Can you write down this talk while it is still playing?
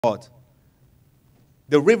God,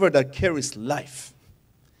 the river that carries life.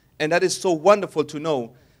 And that is so wonderful to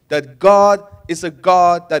know that God is a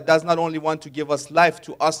God that does not only want to give us life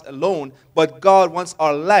to us alone, but God wants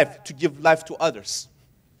our life to give life to others.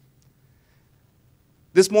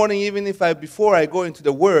 This morning, even if before I go into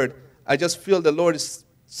the Word, I just feel the Lord is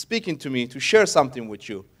speaking to me to share something with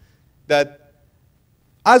you. That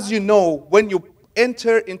as you know, when you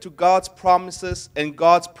enter into God's promises and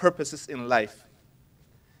God's purposes in life,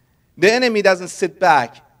 the enemy doesn't sit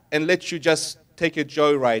back and let you just take a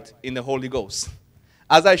joyride in the Holy Ghost.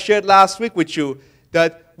 As I shared last week with you,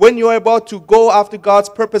 that when you are about to go after God's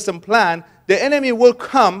purpose and plan, the enemy will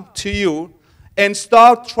come to you and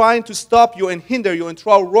start trying to stop you and hinder you and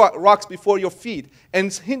throw rocks before your feet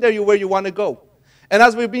and hinder you where you want to go. And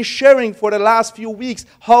as we've been sharing for the last few weeks,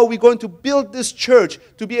 how we're going to build this church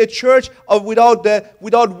to be a church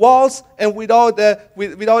without walls and without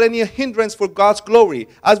any hindrance for God's glory.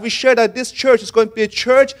 As we share that this church is going to be a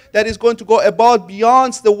church that is going to go about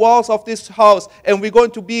beyond the walls of this house, and we're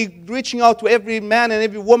going to be reaching out to every man and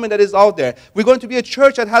every woman that is out there. We're going to be a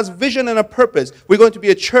church that has vision and a purpose. We're going to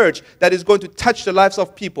be a church that is going to touch the lives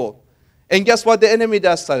of people. And guess what the enemy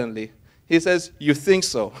does suddenly? He says, "You think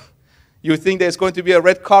so? You think there's going to be a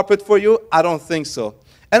red carpet for you? I don't think so."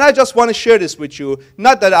 And I just want to share this with you.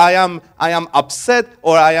 Not that I am upset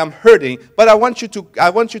or I am hurting, but I want you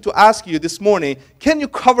to ask you this morning, can you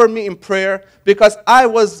cover me in prayer? Because I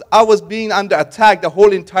was being under attack the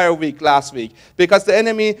whole entire week last week. Because the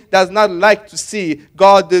enemy does not like to see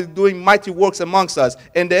God doing mighty works amongst us.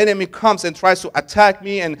 And the enemy comes and tries to attack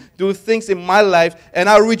me and do things in my life. And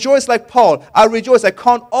I rejoice like Paul. I rejoice. I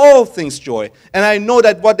count all things joy. And I know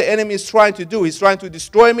that what the enemy is trying to do, he's trying to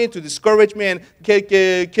destroy me, to discourage me, and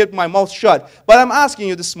keep my mouth shut. But I'm asking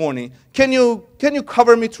you this morning, can you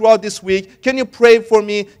cover me throughout this week? Can you pray for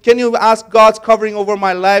me? Can you ask God's covering over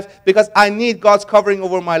my life? Because I need God's covering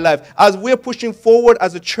over my life. As we're pushing forward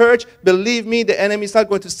as a church, believe me, the enemy is not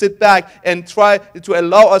going to sit back and try to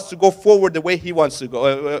allow us to go forward the way he wants to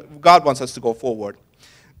go. God wants us to go forward.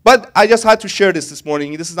 But I just had to share this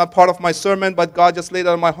morning. This is not part of my sermon, but God just laid it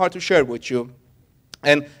on my heart to share it with you.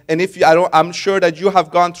 And if I'm sure that you have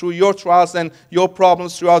gone through your trials and your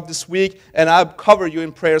problems throughout this week, and I'll cover you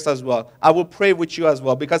in prayers as well. I will pray with you as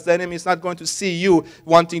well, because the enemy is not going to see you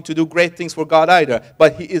wanting to do great things for God either.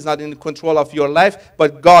 But he is not in control of your life,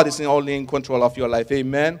 but God is only in control of your life.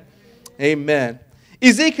 Amen? Amen.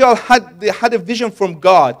 Ezekiel had a vision from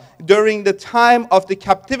God during the time of the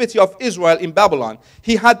captivity of Israel in Babylon.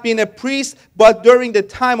 He had been a priest, but during the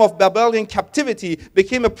time of Babylonian captivity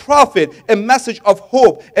became a prophet, a message of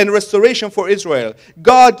hope and restoration for Israel.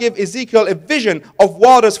 God gave Ezekiel a vision of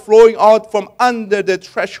waters flowing out from under the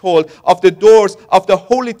threshold of the doors of the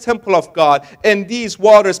holy temple of God, and these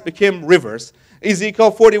waters became rivers.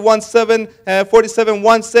 Ezekiel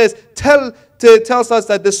 47:1 says, tells us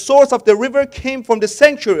that the source of the river came from the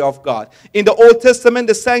sanctuary of God. In the Old Testament,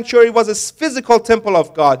 the sanctuary was a physical temple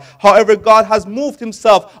of God. However, God has moved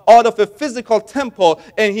himself out of a physical temple,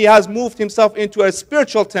 and he has moved himself into a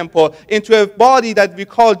spiritual temple, into a body that we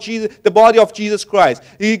call Jesus, the body of Jesus Christ.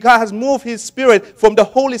 God has moved his spirit from the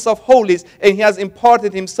holiest of holies, and he has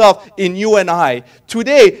imparted himself in you and I.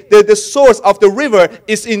 Today, the source of the river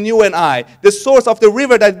is in you and I. The source of the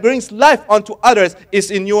river that brings life unto others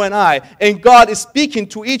is in you and I. And God is speaking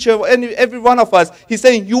to each and every one of us. He's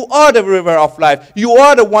saying, you are the river of life. You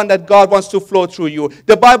are the one that God wants to flow through you.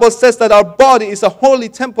 The Bible says that our body is a holy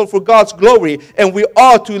temple for God's glory, and we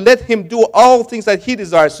ought to let him do all things that he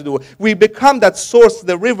desires to do. We become that source,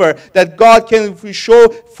 the river, that God can show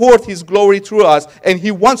forth his glory through us, and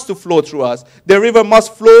he wants to flow through us. The river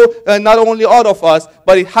must flow not only out of us,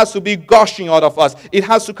 but it has to be gushing out of us. It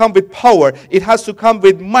has to come with power. It has to come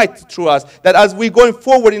with might through us. That as we're going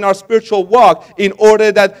forward in our spiritual walk, in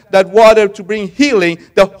order that water to bring healing,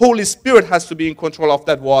 the Holy Spirit has to be in control of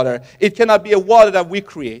that water. It cannot be a water that we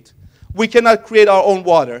create. We cannot create our own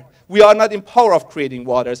water. We are not in power of creating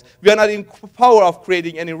waters. We are not in power of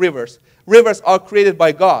creating any rivers. Rivers are created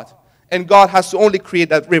by God, and God has to only create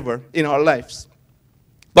that river in our lives.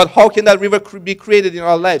 But how can that river be created in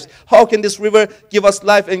our lives? How can this river give us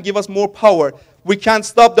life and give us more power? We can't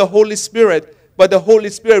stop the Holy Spirit, but the Holy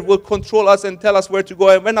Spirit will control us and tell us where to go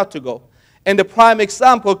and where not to go. And the prime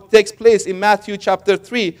example takes place in Matthew chapter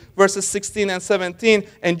 3, verses 16 and 17,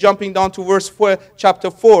 and jumping down to verse 4, chapter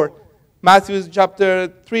 4. Matthew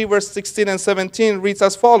chapter 3, verse 16 and 17 reads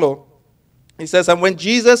as follows. He says, "And when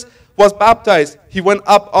Jesus was baptized, he went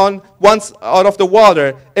up once out of the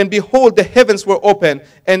water, and behold, the heavens were open,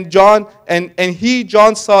 and John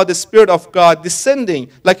saw the Spirit of God descending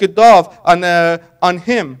like a dove on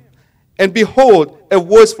him. And behold, a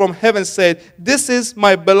voice from heaven said, "This is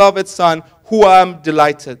my beloved Son, who I am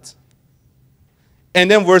delighted."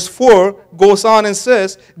 And then verse 4 goes on and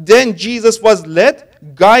says, "Then Jesus was led,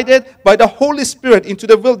 guided by the Holy Spirit into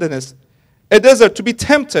the wilderness, a desert, to be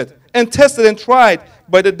tempted and tested and tried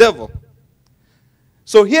by the devil."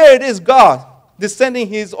 So here it is, God descending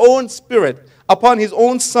his own Spirit upon his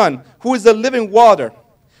own Son, who is the living water,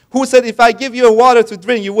 who said, "If I give you a water to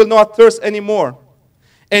drink, you will not thirst anymore."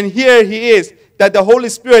 And here he is, that the Holy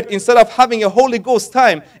Spirit, instead of having a Holy Ghost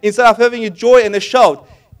time, instead of having a joy and a shout,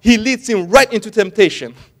 he leads him right into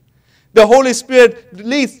temptation. The Holy Spirit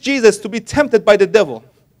leads Jesus to be tempted by the devil.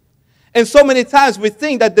 And so many times we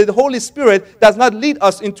think that the Holy Spirit does not lead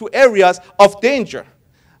us into areas of danger.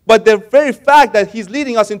 But the very fact that he's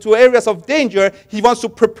leading us into areas of danger, he wants to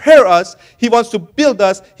prepare us, he wants to build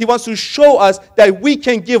us, he wants to show us that we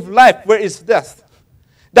can give life where is death.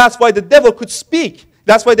 That's why the devil could speak.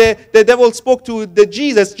 That's why the devil spoke to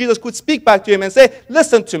Jesus. Jesus could speak back to him and say,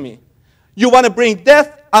 "Listen to me. You want to bring death?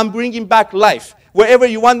 I'm bringing back life. Wherever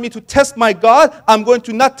you want me to test my God, I'm going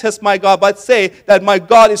to not test my God, but say that my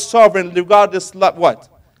God is sovereign regardless of what."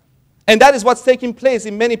 And that is what's taking place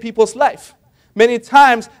in many people's life. Many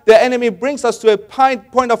times, the enemy brings us to a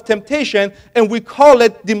point of temptation, and we call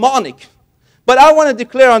it demonic. But I want to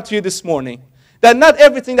declare unto you this morning that not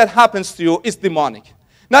everything that happens to you is demonic.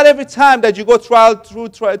 Not every time that you go through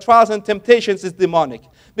trials and temptations is demonic.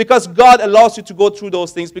 Because God allows you to go through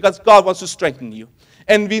those things, because God wants to strengthen you.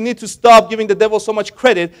 And we need to stop giving the devil so much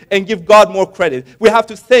credit and give God more credit. We have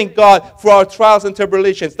to thank God for our trials and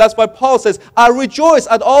tribulations. That's why Paul says, "I rejoice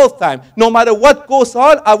at all times. No matter what goes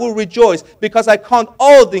on, I will rejoice, because I count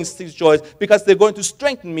all things as joy, because they're going to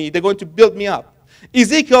strengthen me. They're going to build me up."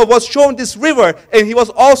 Ezekiel was shown this river, and he was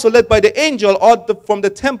also led by the angel from the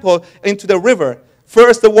temple into the river.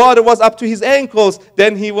 First, the water was up to his ankles.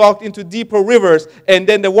 Then he walked into deeper rivers. And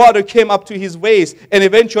then the water came up to his waist. And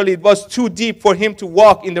eventually, it was too deep for him to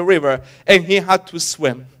walk in the river. And he had to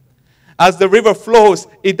swim. As the river flows,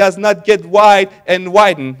 it does not get wide and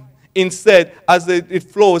widen. Instead, as it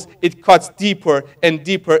flows, it cuts deeper and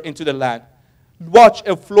deeper into the land. Watch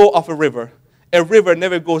a flow of a river. A river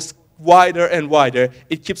never goes wider and wider.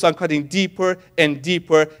 It keeps on cutting deeper and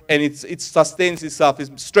deeper, and it sustains itself, it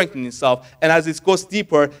strengthens itself. And as it goes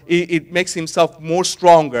deeper, it makes himself more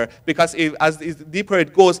stronger, because as deeper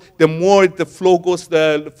it goes, the more the flow goes,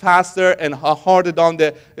 the faster and harder down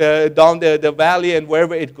the valley and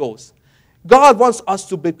wherever it goes. God wants us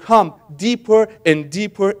to become deeper and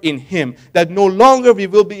deeper in Him, that no longer we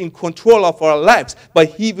will be in control of our lives, but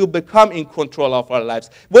He will become in control of our lives.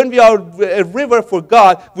 When we are a river for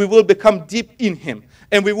God, we will become deep in Him,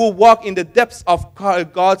 and we will walk in the depths of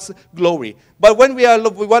God's glory. But when we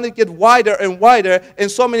want to get wider and wider, and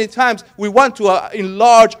so many times we want to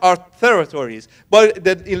enlarge our territories. But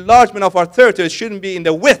the enlargement of our territory shouldn't be in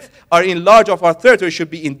the width. Our enlarge of our territory should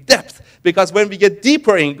be in depth. Because when we get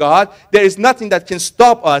deeper in God, there is nothing that can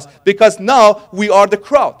stop us, because now we are the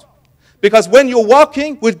crowd. Because when you're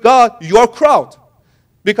walking with God, you're crowd.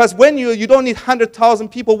 Because when you don't need 100,000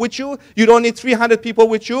 people with you, you don't need 300 people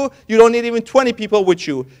with you, you don't need even 20 people with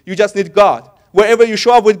you. You just need God. Wherever you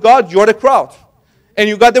show up with God, you're the crowd. And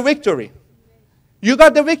you got the victory. You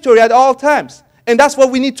got the victory at all times. And that's what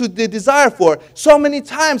we need to desire for. So many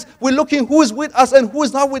times we're looking who is with us and who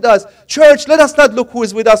is not with us. Church, let us not look who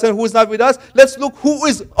is with us and who is not with us. Let's look who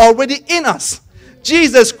is already in us.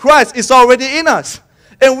 Jesus Christ is already in us.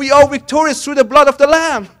 And we are victorious through the blood of the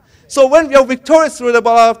Lamb. So when we are victorious through the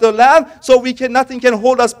blood of the Lamb, so nothing can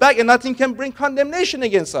hold us back and nothing can bring condemnation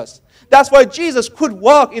against us. That's why Jesus could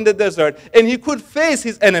walk in the desert, and He could face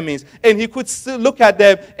His enemies, and He could still look at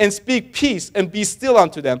them and speak peace and be still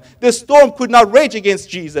unto them. The storm could not rage against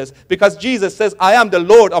Jesus, because Jesus says, "I am the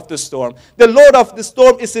Lord of the storm." The Lord of the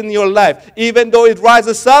storm is in your life. Even though it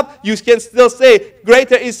rises up, you can still say,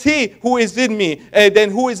 "Greater is He who is in me than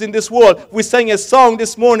who is in this world." We sang a song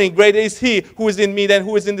this morning, "Greater is He who is in me than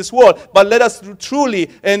who is in this world." But let us truly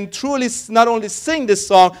not only sing this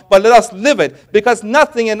song, but let us live it, because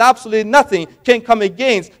nothing and absolutely nothing can come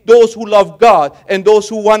against those who love God and those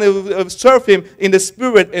who want to serve Him in the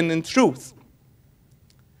Spirit and in truth.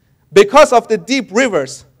 Because of the deep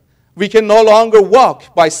rivers, we can no longer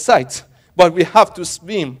walk by sight, but we have to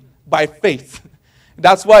swim by faith.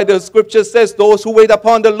 That's why the scripture says, "Those who wait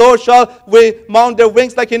upon the Lord shall mount their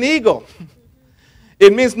wings like an eagle."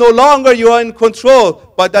 It means no longer you are in control,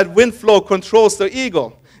 but that wind flow controls the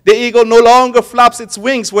eagle. The eagle no longer flaps its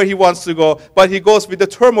wings where he wants to go, but he goes with the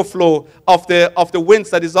thermoflow of the winds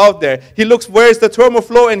that is out there. He looks where is the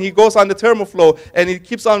thermoflow, and he goes on the thermoflow, and he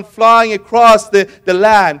keeps on flying across the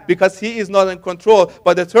land because he is not in control,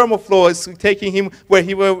 but the thermoflow is taking him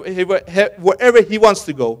wherever he wants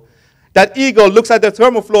to go. That eagle looks at the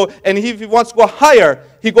thermoflow, and if he wants to go higher,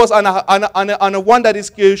 he goes on a one that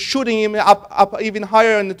is shooting him up even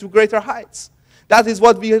higher and to greater heights. That is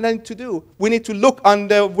what we need to do. We need to look on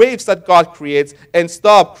the waves that God creates and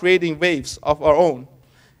stop creating waves of our own.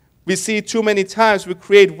 We see too many times we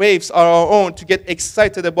create waves of our own to get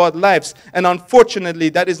excited about lives, and unfortunately,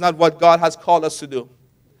 that is not what God has called us to do.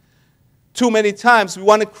 Too many times we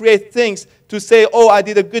want to create things to say, oh, I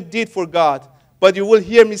did a good deed for God. But you will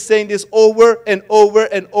hear me saying this over and over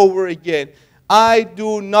and over again. I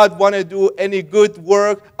do not want to do any good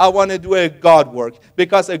work. I want to do a God work.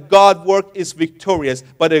 Because a God work is victorious,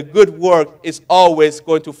 but a good work is always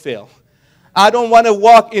going to fail. I don't want to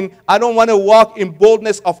walk in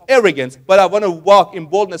boldness of arrogance, but I want to walk in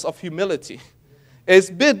boldness of humility. It's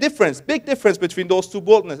big difference between those two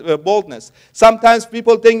boldness. Sometimes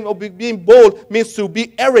people think being bold means to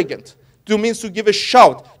be arrogant. Means to give a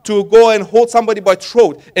shout, to go and hold somebody by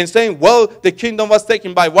throat and saying, well, the kingdom was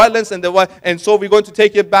taken by violence and so we're going to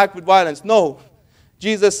take it back with violence. No.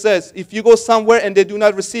 Jesus says, if you go somewhere and they do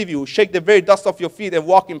not receive you, shake the very dust off your feet and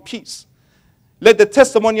walk in peace. Let the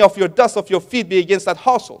testimony of your dust of your feet be against that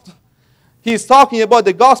household. He is talking about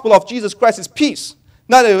the gospel of Jesus Christ is peace,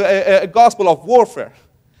 not a gospel of warfare.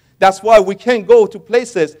 That's why we can go to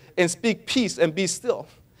places and speak peace and be still.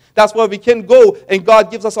 That's why we can go and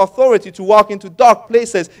God gives us authority to walk into dark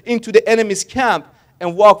places, into the enemy's camp,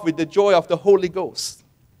 and walk with the joy of the Holy Ghost.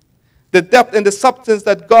 The depth and the substance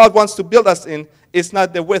that God wants to build us in is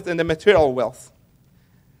not the width and the material wealth.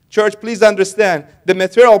 Church, please understand, the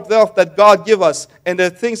material wealth that God gives us and the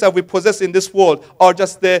things that we possess in this world are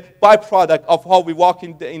just the byproduct of how we walk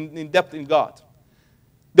in depth in God.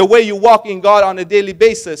 The way you walk in God on a daily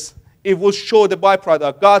basis, it will show the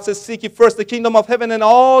byproduct. God says, seek ye first the kingdom of heaven and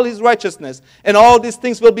all his righteousness, and all these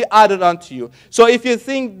things will be added unto you. So if you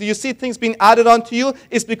think you see things being added unto you,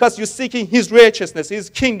 it's because you're seeking his righteousness, his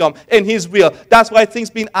kingdom, and his will. That's why things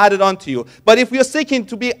being added unto you. But if you're seeking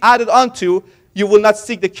to be added unto, you will not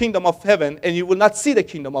seek the kingdom of heaven, and you will not see the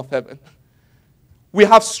kingdom of heaven. We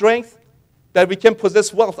have strength that we can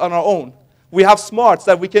possess wealth on our own. We have smarts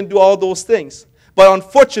that we can do all those things. But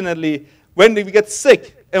unfortunately, when we get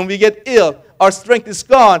sick, and we get ill, our strength is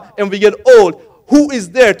gone, and we get old, who is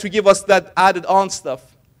there to give us that added on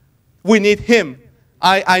stuff? We need him.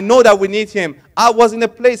 I know that we need him. I was in a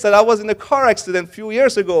place that I was in a car accident a few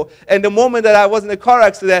years ago, and the moment that I was in a car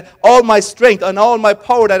accident, all my strength and all my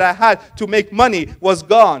power that I had to make money was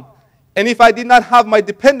gone. And if I did not have my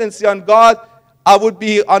dependency on God, I would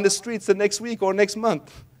be on the streets the next week or next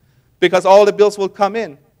month because all the bills will come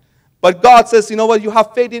in. But God says, you know what, you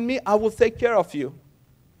have faith in me, I will take care of you.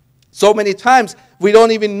 So many times we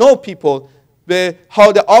don't even know people,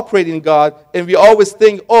 how they operate in God, and we always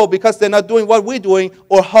think, oh, because they're not doing what we're doing,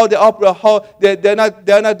 or how they operate, how they're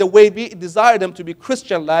not the way we desire them to be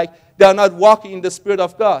Christian-like, they are not walking in the Spirit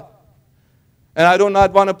of God. And I do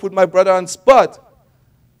not want to put my brother on spot,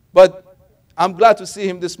 but I'm glad to see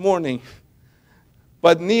him this morning.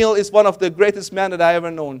 But Neil is one of the greatest men that I ever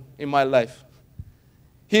known in my life.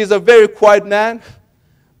 He is a very quiet man,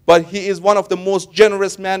 but he is one of the most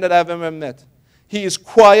generous men that I've ever met. He is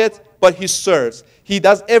quiet, but he serves. He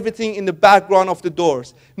does everything in the background of the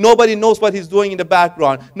doors. Nobody knows what he's doing in the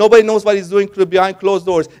background. Nobody knows what he's doing behind closed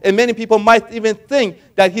doors. And many people might even think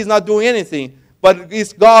that he's not doing anything. But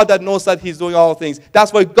it's God that knows that he's doing all things.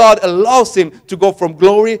 That's why God allows him to go from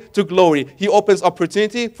glory to glory. He opens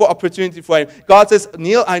opportunity for him. God says,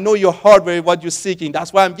 Neil, I know your heart, what you're seeking.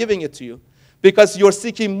 That's why I'm giving it to you. Because you're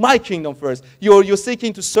seeking my kingdom first. You're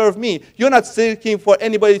seeking to serve me. You're not seeking for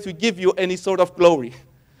anybody to give you any sort of glory.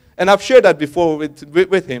 And I've shared that before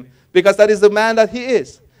with him. Because that is the man that he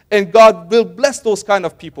is. And God will bless those kind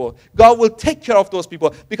of people. God will take care of those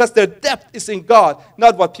people. Because their depth is in God,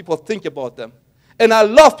 not what people think about them. And I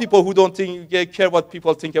love people who don't care what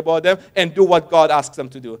people think about them and do what God asks them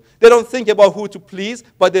to do. They don't think about who to please,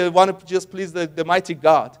 but they want to just please the mighty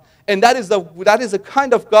God. And that is the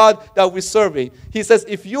kind of God that we're serving. He says,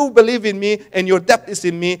 if you believe in me and your depth is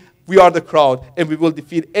in me, we are the crowd, and we will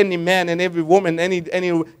defeat any man and every woman,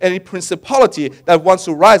 any principality that wants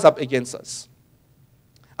to rise up against us.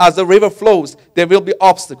 As the river flows, there will be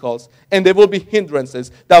obstacles, and there will be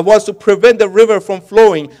hindrances that wants to prevent the river from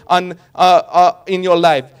flowing in your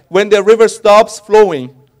life. When the river stops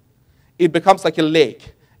flowing, it becomes like a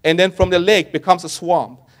lake. And then from the lake becomes a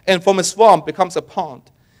swamp. And from a swamp becomes a pond.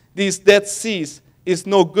 These Dead Seas is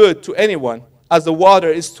no good to anyone, as the water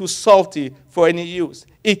is too salty for any use.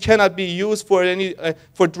 It cannot be used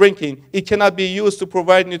for drinking. It cannot be used to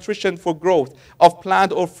provide nutrition for growth of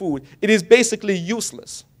plant or food. It is basically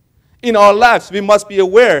useless. In our lives, we must be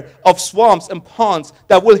aware of swamps and ponds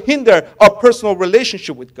that will hinder our personal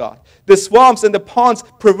relationship with God. The swamps and the ponds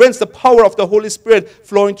prevents the power of the Holy Spirit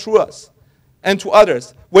flowing through us and to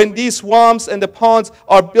others. When these swamps and the ponds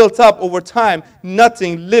are built up over time,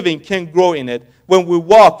 nothing living can grow in it. When we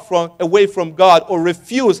walk away from God or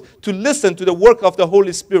refuse to listen to the work of the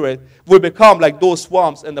Holy Spirit, we become like those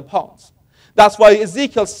swamps and the ponds. That's why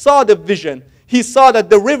Ezekiel saw the vision. He saw that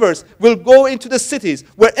the rivers will go into the cities.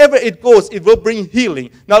 Wherever it goes, it will bring healing.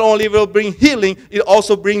 Not only will it bring healing, it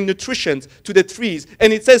also brings nutrition to the trees.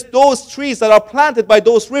 And it says those trees that are planted by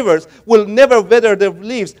those rivers will never wither their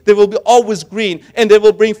leaves. They will be always green. And they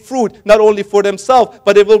will bring fruit not only for themselves,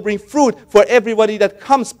 but they will bring fruit for everybody that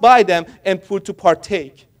comes by them and to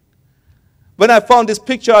partake. When I found this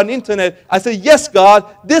picture on the internet, I said, yes,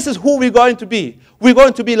 God, this is who we're going to be. We're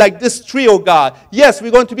going to be like this tree, oh God. Yes,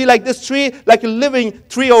 we're going to be like this tree, like a living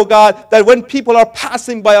tree, oh God, that when people are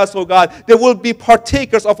passing by us, oh God, they will be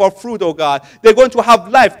partakers of our fruit, oh God. They're going to have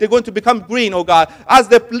life. They're going to become green, oh God. As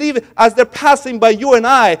they're passing by you and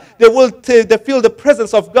I, they feel the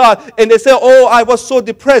presence of God, and they say, oh, I was so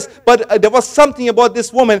depressed, but there was something about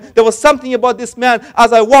this woman. There was something about this man.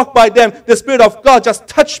 As I walked by them, the Spirit of God just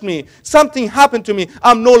touched me. Something happened to me.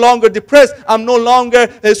 I'm no longer depressed. I'm no longer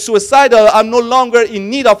suicidal. I'm no longer in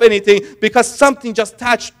need of anything because something just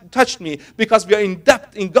touched me, because we are in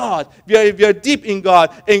depth in God. We are deep in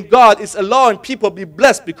God, and God is allowing people to be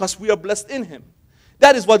blessed because we are blessed in Him.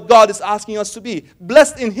 That is what God is asking us to be.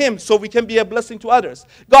 Blessed in Him so we can be a blessing to others.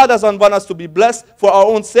 God doesn't want us to be blessed for our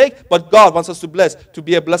own sake, but God wants us to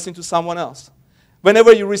be a blessing to someone else.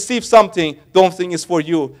 Whenever you receive something, don't think it's for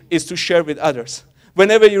you, it's to share with others.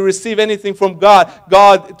 Whenever you receive anything from God,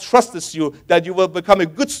 God trusts you that you will become a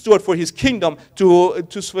good steward for His kingdom to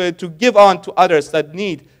give on to others that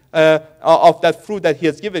need of that fruit that He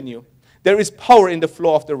has given you. There is power in the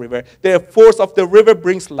flow of the river. The force of the river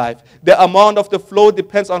brings life. The amount of the flow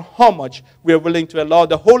depends on how much we are willing to allow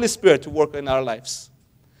the Holy Spirit to work in our lives.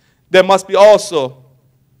 There must be also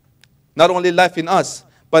not only life in us,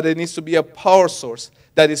 but there needs to be a power source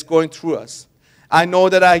that is going through us. I know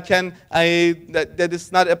that that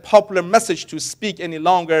is not a popular message to speak any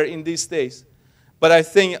longer in these days. But I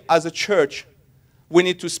think as a church, we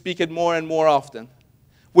need to speak it more and more often.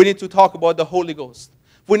 We need to talk about the Holy Ghost.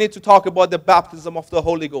 We need to talk about the baptism of the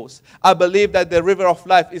Holy Ghost. I believe that the river of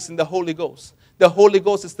life is in the Holy Ghost. The Holy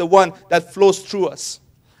Ghost is the one that flows through us.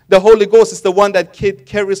 The Holy Ghost is the one that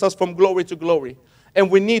carries us from glory to glory. And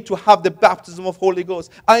we need to have the baptism of Holy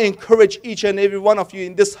Ghost. I encourage each and every one of you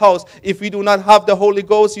in this house, if you do not have the Holy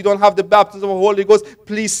Ghost, you don't have the baptism of Holy Ghost,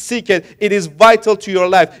 please seek it. It is vital to your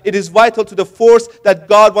life. It is vital to the force that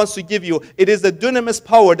God wants to give you. It is the dunamis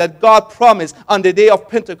power that God promised on the day of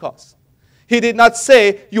Pentecost. He did not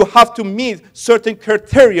say you have to meet certain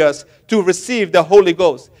criteria to receive the Holy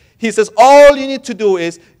Ghost. He says all you need to do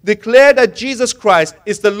is declare that Jesus Christ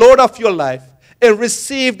is the Lord of your life, and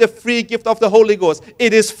receive the free gift of the Holy Ghost.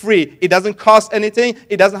 It is free. It doesn't cost anything.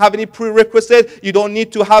 It doesn't have any prerequisite. You don't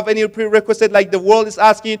need to have any prerequisite like the world is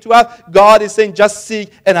asking you to have. God is saying, just seek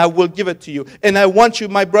and I will give it to you. And I want you,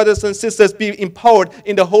 my brothers and sisters, be empowered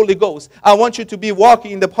in the Holy Ghost. I want you to be walking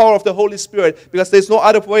in the power of the Holy Spirit, because there's no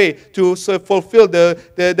other way to fulfill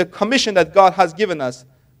the commission that God has given us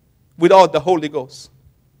without the Holy Ghost.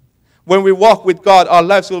 When we walk with God, our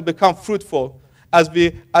lives will become fruitful.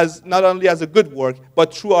 As not only as a good work,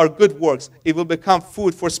 but through our good works, it will become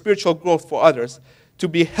food for spiritual growth for others, to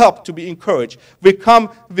be helped, to be encouraged. We become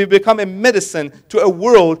a medicine to a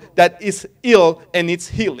world that is ill and needs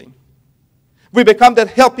healing. We become that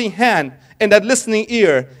helping hand and that listening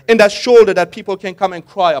ear and that shoulder that people can come and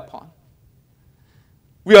cry upon.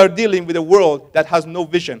 We are dealing with a world that has no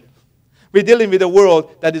vision. We're dealing with a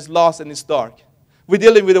world that is lost and is dark. We're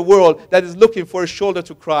dealing with a world that is looking for a shoulder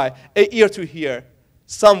to cry, an ear to hear,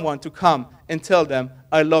 someone to come and tell them,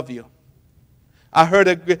 I love you. I heard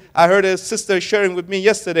a sister sharing with me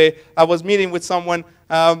yesterday. I was meeting with someone,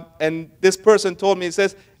 and this person told me, he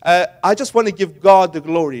says, I just want to give God the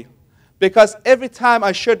glory. Because every time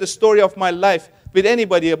I share the story of my life with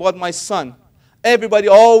anybody about my son, everybody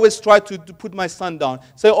always tried to put my son down.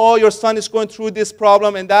 Say, oh, your son is going through this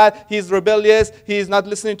problem and that. He's rebellious. He's not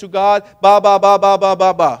listening to God. Ba, ba, ba, ba, ba,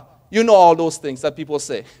 ba, ba. You know all those things that people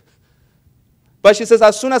say. But she says,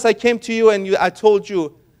 as soon as I came to you and I told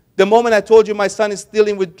you, the moment I told you my son is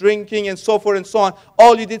dealing with drinking and so forth and so on,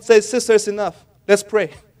 all you did say, sister, it's enough. Let's pray.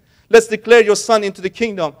 Let's declare your son into the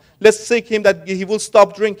kingdom. Let's seek him that he will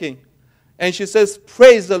stop drinking. And she says,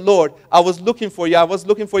 praise the Lord. I was looking for you. I was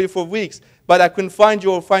looking for you for weeks, but I couldn't find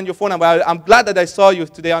you or find your phone number. I'm glad that I saw you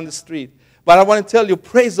today on the street. But I want to tell you,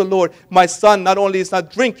 praise the Lord. My son not only is not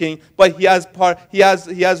drinking, but he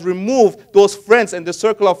has removed those friends and the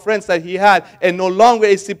circle of friends that he had, and no longer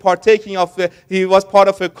is he partaking of. He was part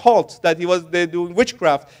of a cult that they're doing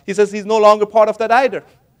witchcraft. He says he's no longer part of that either.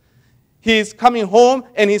 He's coming home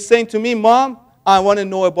and he's saying to me, Mom, I want to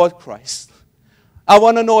know about Christ. I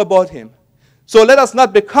want to know about him. So let us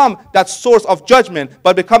not become that source of judgment,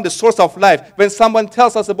 but become the source of life. When someone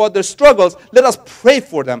tells us about their struggles, let us pray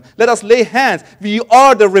for them. Let us lay hands. We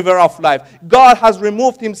are the river of life. God has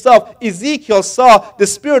removed himself. Ezekiel saw the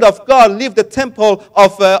Spirit of God leave the temple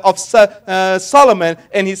of Solomon,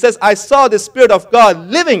 and he says, I saw the Spirit of God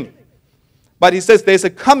living. But he says there's a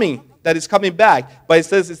coming that is coming back. But he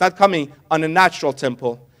says it's not coming on a natural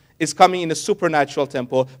temple. It's coming in a supernatural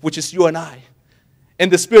temple, which is you and I. And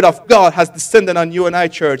the Spirit of God has descended on you and I,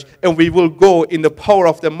 church, and we will go in the power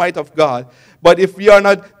of the might of God. But if we are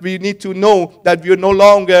not, we need to know that we are no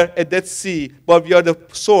longer a dead sea, but we are the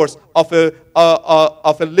source of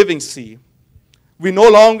a living sea. We no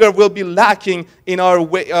longer will be lacking in our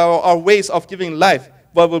ways of giving life,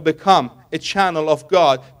 but will become a channel of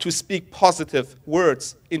God to speak positive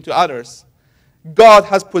words into others. God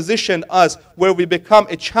has positioned us where we become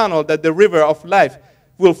a channel that the river of life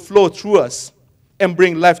will flow through us and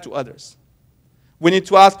bring life to others. We need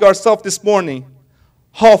to ask ourselves this morning,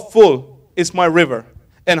 how full is my river?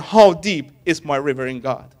 And how deep is my river in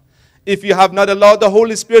God? If you have not allowed the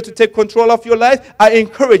Holy Spirit to take control of your life, I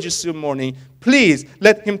encourage you this morning, please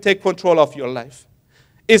let him take control of your life.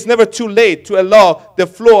 It's never too late to allow the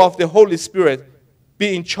flow of the Holy Spirit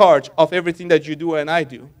be in charge of everything that you do and I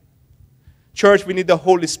do. Church, we need the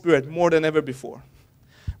Holy Spirit more than ever before.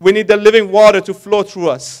 We need the living water to flow through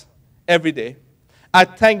us every day. I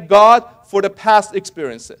thank God for the past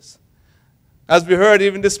experiences. As we heard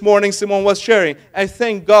even this morning, Simone was sharing, I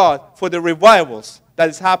thank God for the revivals that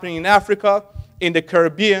is happening in Africa, in the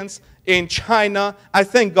Caribbean, in China. I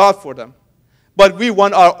thank God for them. But we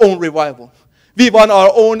want our own revival. We want our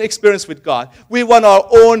own experience with God. We want our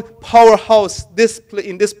own powerhouse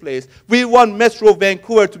in this place. We want Metro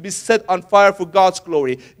Vancouver to be set on fire for God's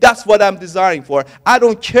glory. That's what I'm desiring for. I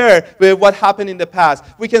don't care what happened in the past.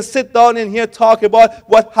 We can sit down in here, talk about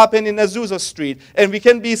what happened in Azusa Street. And we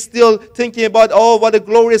can be still thinking about, oh, what a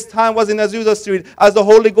glorious time was in Azusa Street as the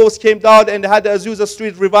Holy Ghost came down and had the Azusa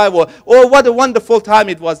Street revival. Oh, what a wonderful time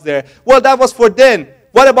it was there. Well, that was for then.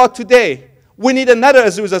 What about today? We need another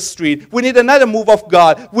Azusa Street. We need another move of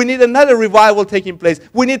God. We need another revival taking place.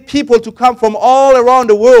 We need people to come from all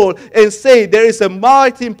around the world and say there is a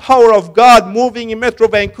mighty power of God moving in Metro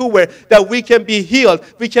Vancouver that we can be healed.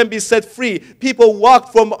 We can be set free. People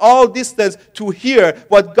walked from all distance to hear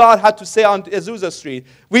what God had to say on Azusa Street.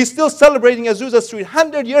 We're still celebrating Azusa Street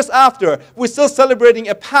 100 years after. We're still celebrating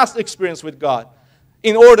a past experience with God.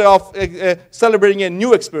 In order of celebrating a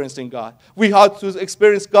new experience in God. We have to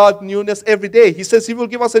experience God's newness every day. He says he will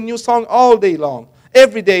give us a new song all day long.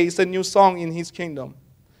 Every day is a new song in his kingdom.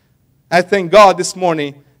 I thank God this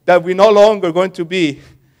morning that we're no longer going to be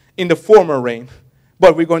in the former rain,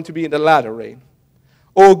 but we're going to be in the latter rain.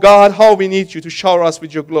 Oh God, how we need you to shower us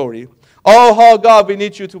with your glory. Oh, how God, we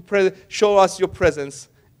need you to show us your presence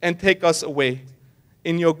and take us away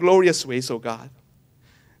in your glorious ways, oh God.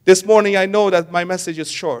 This morning, I know that my message is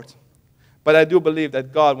short, but I do believe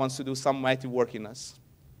that God wants to do some mighty work in us.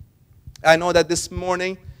 I know that this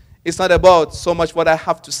morning, it's not about so much what I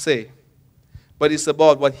have to say, but it's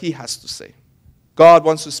about what he has to say. God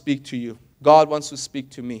wants to speak to you. God wants to speak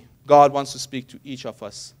to me. God wants to speak to each of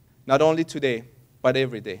us, not only today, but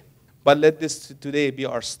every day. But let this today be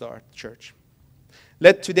our start, church.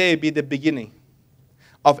 Let today be the beginning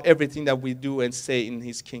of everything that we do and say in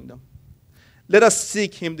his kingdom. Let us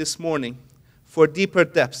seek him this morning for deeper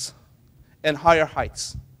depths and higher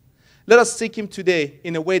heights. Let us seek him today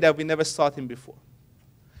in a way that we never sought him before.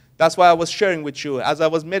 That's why I was sharing with you. As I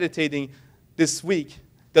was meditating this week,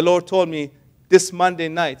 the Lord told me, this Monday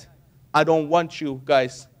night, I don't want you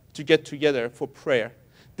guys to get together for prayer.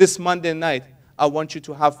 This Monday night, I want you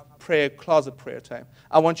to have closet prayer time.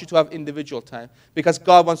 I want you to have individual time. Because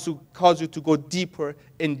God wants to cause you to go deeper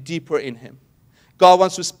and deeper in him. God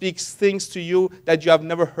wants to speak things to you that you have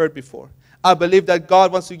never heard before. I believe that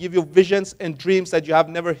God wants to give you visions and dreams that you have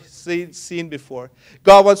never seen before.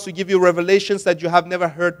 God wants to give you revelations that you have never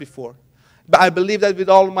heard before. But I believe that with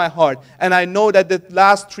all my heart. And I know that the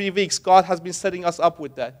last 3 weeks, God has been setting us up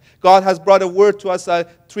with that. God has brought a word to us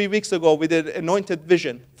 3 weeks ago with an anointed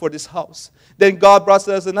vision for this house. Then God brought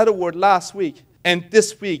us another word last week. And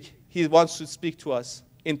this week, He wants to speak to us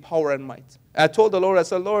in power and might. And I told the Lord, I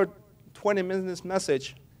said, Lord, 20 minutes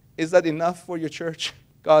message, is that enough for your church?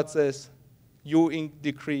 God says, you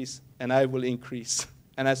decrease and I will increase.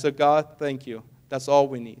 And I said, God, thank you. That's all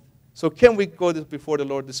we need. So can we go before the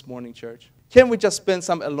Lord this morning, church? Can we just spend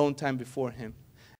some alone time before Him?